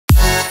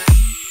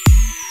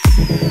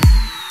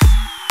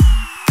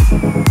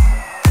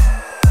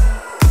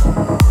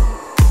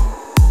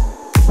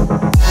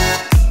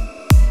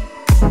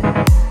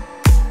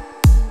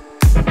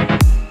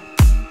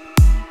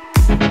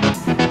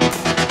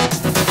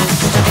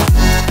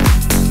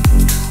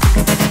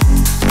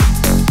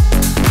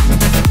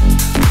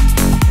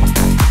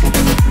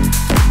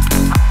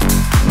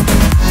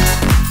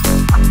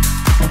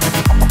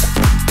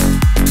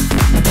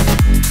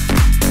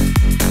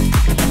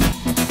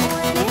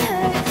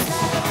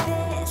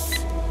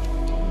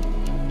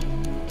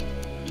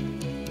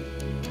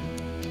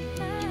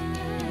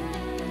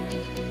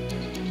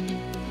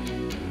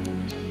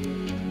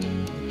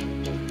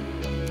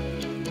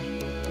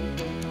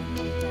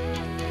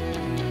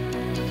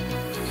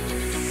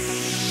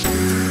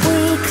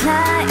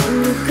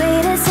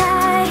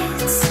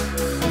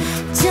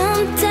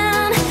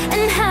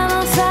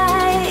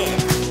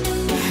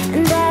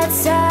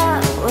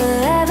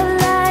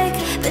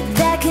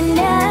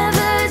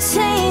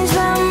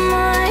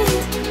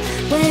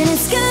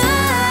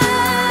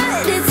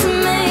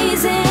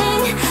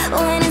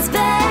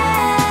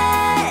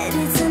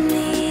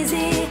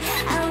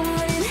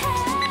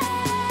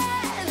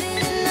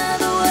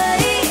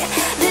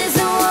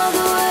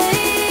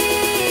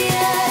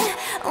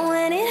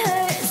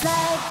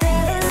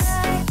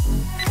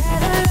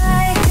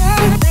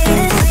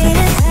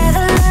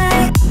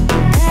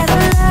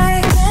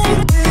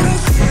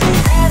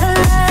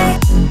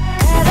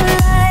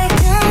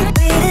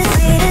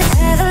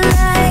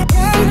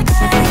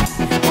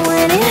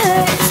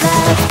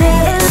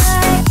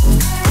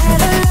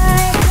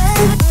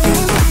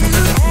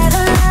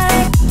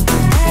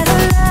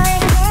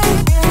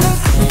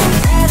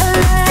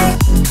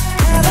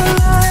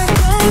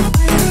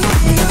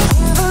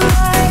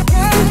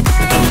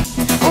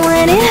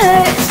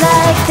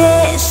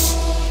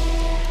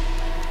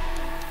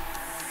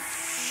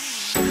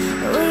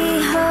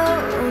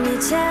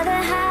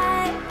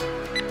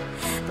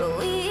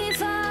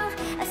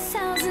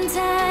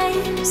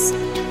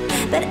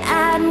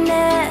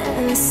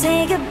never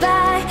say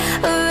goodbye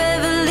or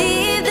ever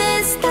leave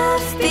this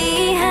stuff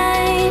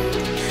behind.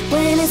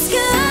 When it's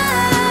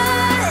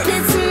good,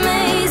 it's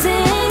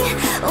amazing.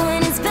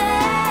 When it's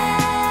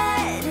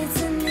bad,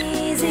 it's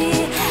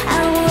uneasy. I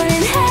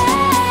wouldn't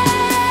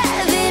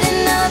have it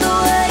another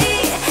way.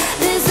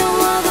 There's no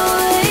other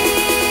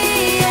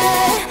way,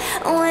 yeah.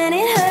 When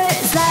it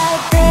hurts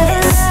like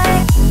this,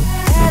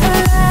 ever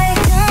like,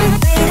 ever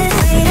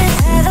like,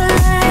 ever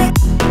like,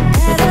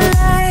 ever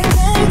like,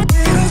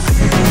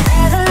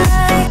 ever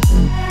like,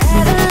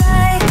 ever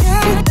like,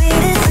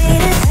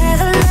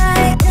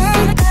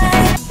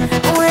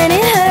 when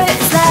it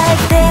hurts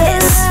like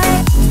this,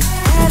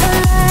 ever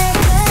like,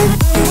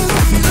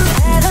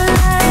 ever like, ever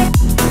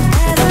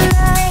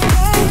like,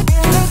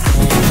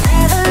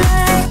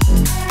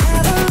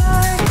 ever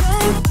like,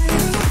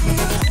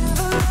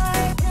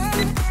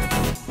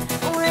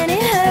 when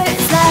it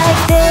hurts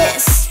like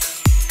this.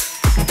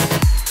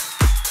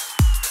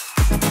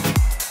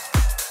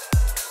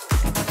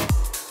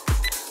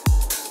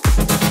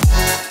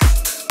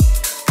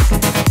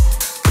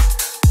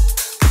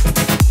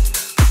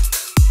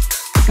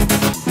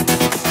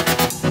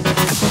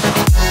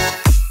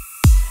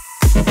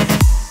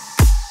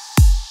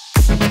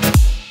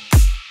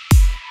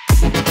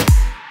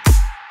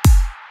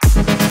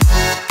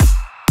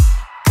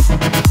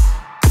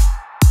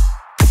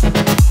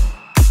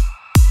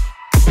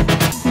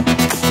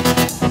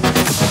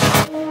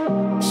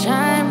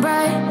 Shine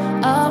bright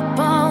up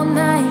all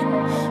night,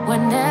 we're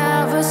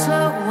never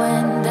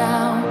slowing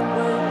down.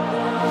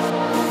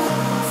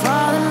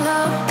 Fall in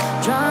love,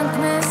 drunk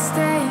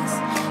mistakes,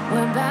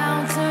 we're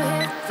bound to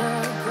hit the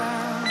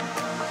ground.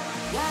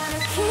 Gotta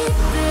keep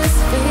this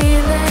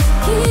feeling,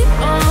 keep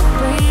on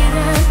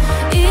breathing,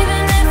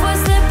 even if we're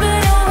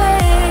slipping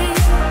away.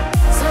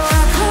 So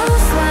I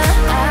close my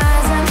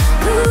eyes and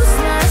lose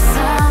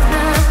myself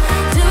now.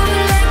 Do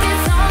it like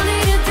it's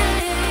only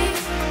today.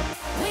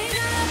 We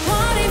got a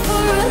party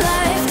for a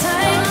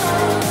lifetime.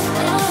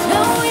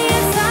 No, we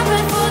ain't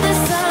stopping for the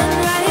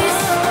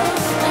sunrise.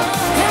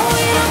 And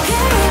we don't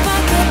care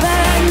about the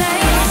bad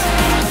nights.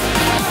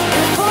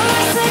 And for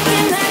a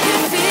second I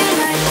can feel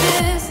like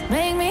this.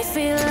 Make me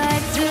feel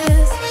like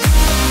this.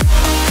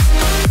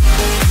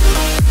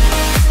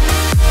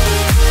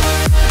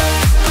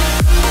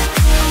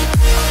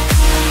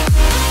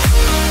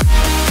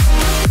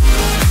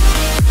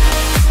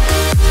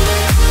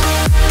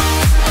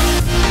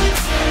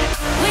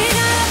 We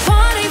got a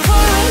party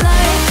for a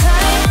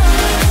lifetime.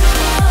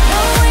 No,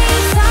 we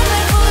ain't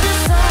stopping for the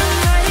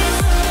sunrise.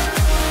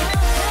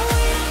 And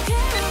we don't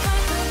care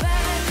about the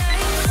bad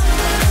nights.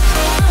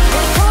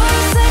 And for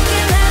a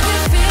second I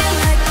can feel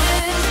like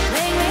this.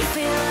 Make me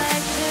feel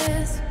like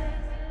this.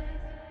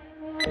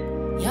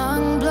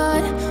 Young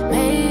blood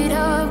made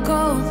of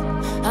gold,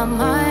 a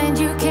mind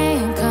you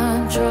can't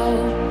control.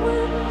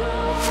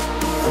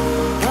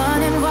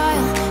 Running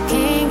wild,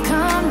 can't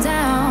come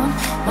down.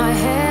 My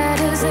head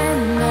is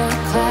in the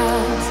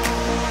clouds.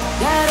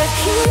 Gotta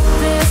keep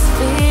this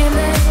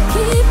feeling,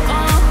 keep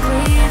on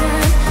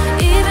breathing,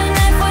 even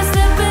if we're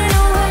slipping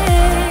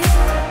away.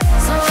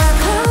 So I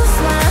close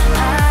my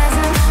eyes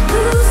and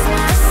lose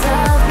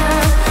myself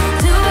now.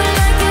 Do it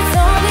like it's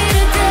only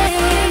today.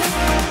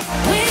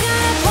 We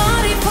got a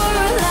party for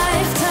a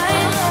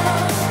lifetime.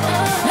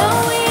 No,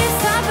 we ain't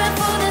stopping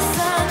for the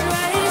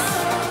sunrise.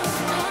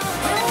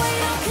 And we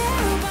don't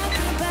care about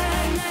the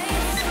bad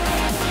nights.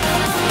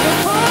 And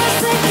for a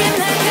second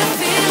I can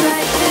feel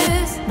like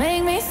this.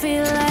 Make me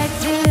feel like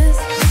this.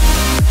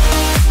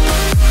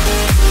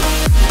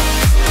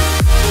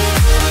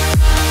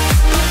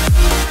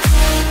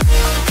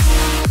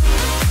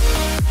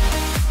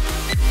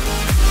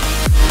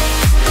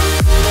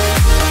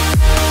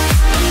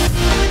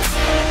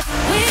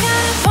 We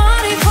got a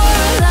party for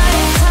a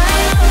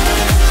lifetime.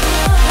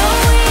 No,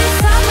 we ain't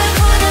stopping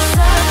for the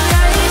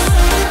sunrise.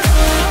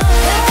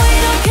 And we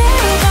don't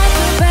care about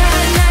the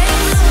bad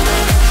nights.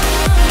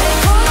 And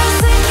for a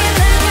second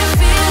I can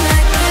feel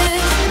like this.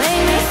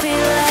 Make me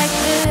feel like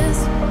this.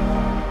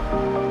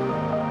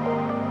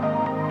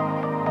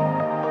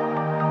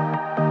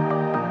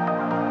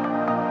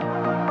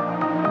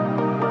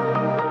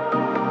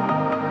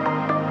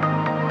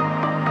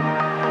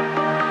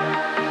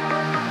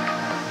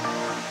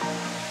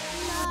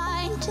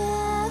 Blind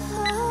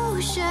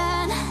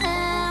devotion,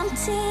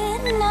 empty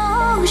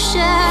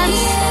notion.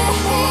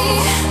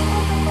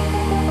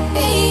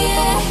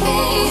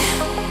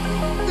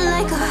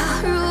 Like a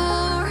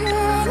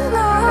roaring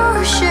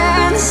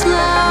ocean,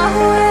 slow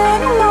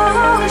in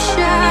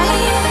motion.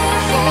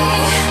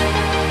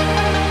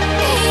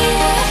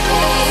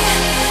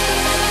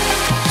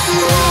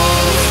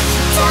 Lay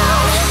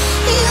down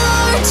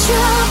your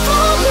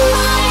troubled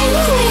mind.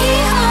 We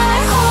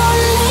are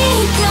only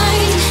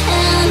guide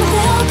and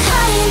will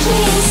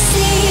kindly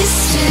cease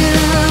to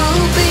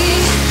be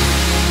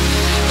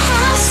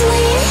as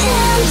we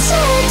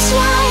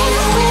intertwine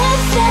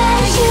with the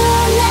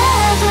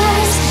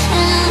universe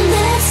and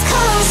its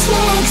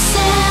cosmic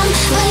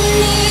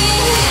symphony.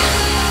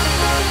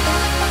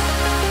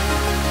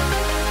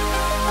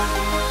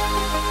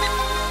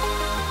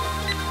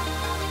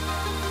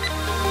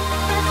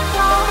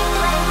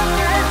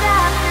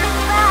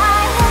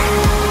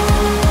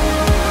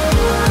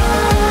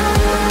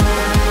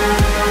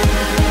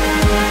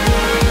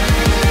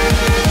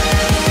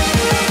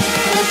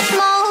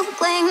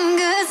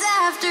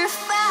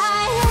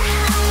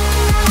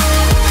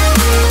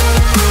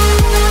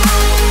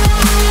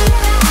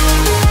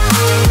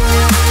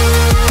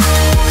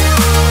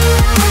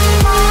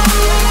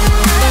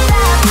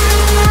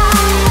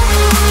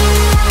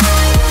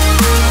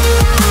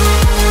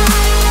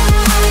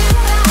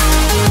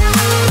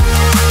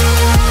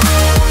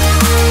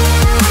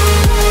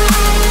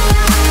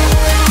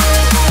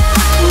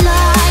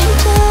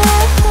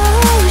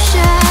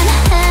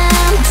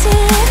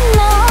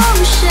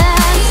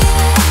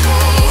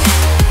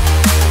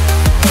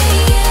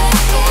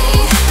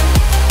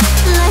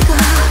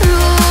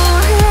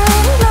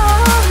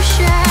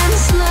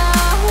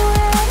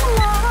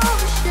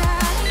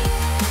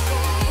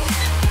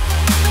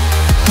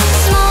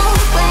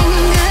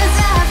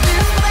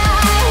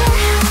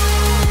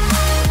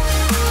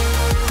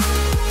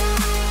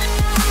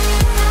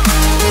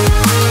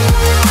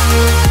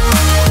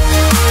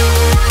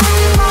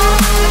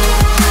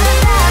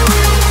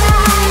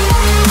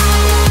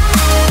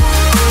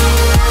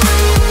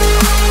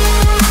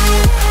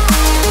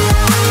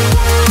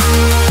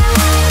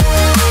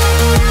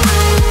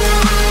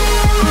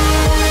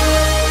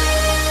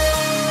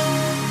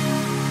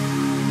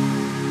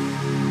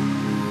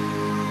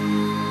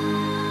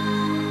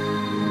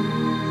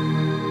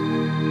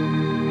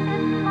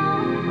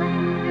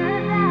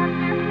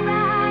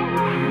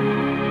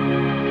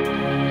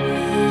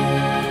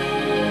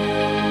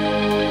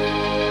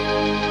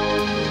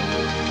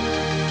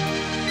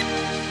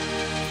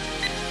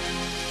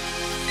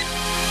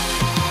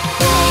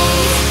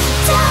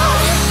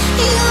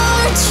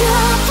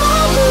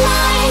 troubled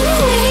mind,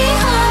 we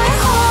are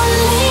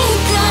only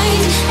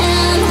blind,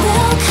 and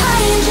will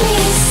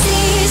kindly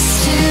cease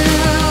to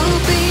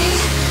be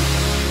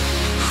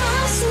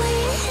as we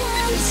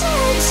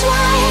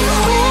intertwine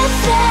with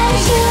the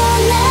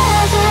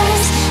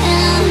universe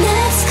and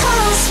its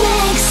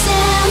cosmic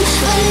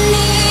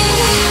symphony.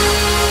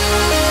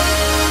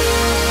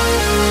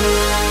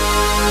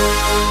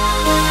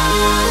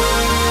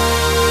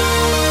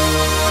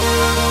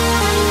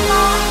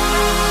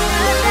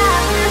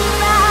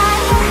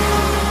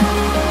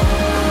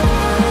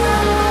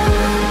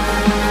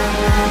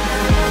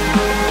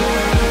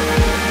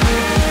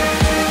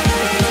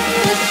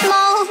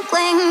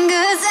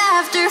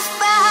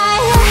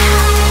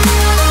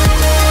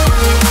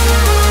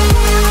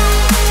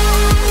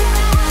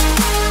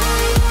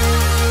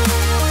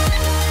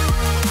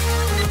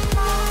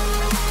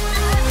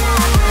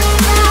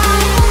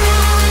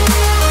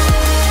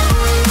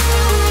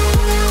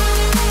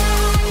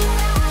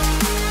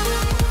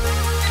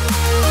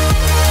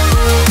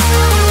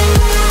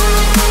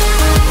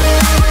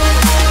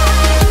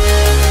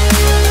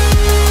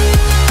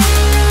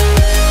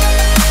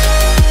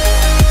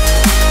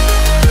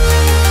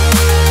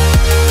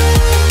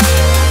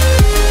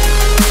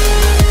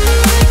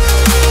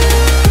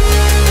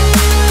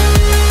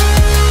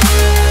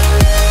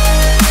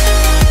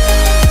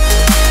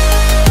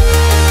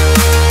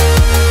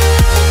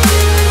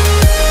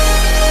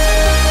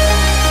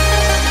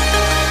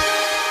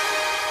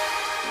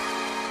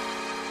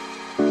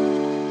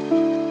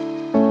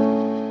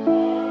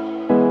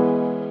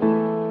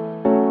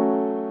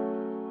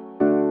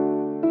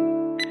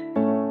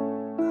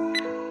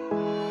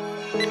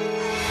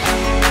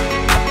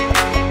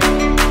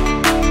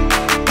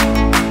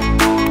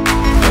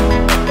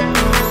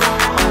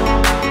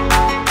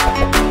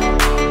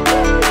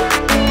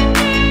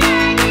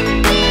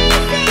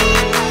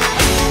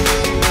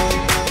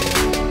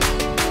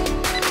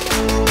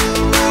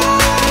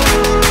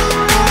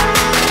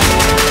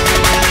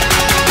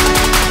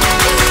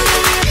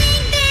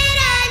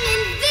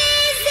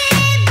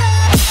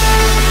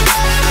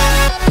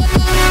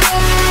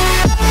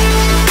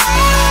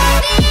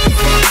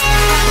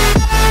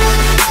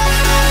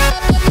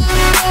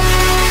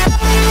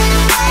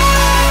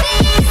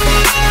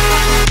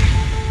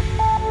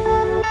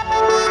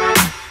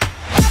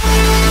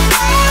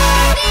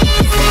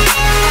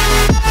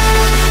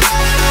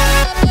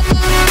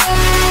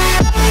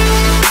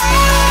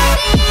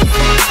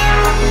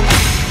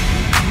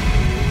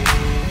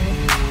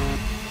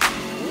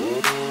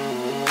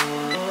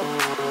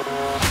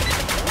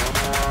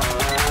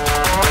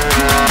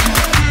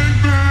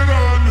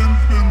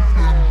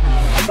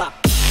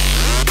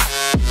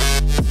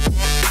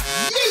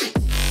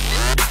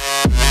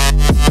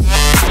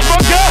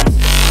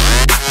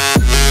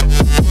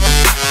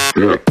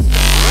 Yeah.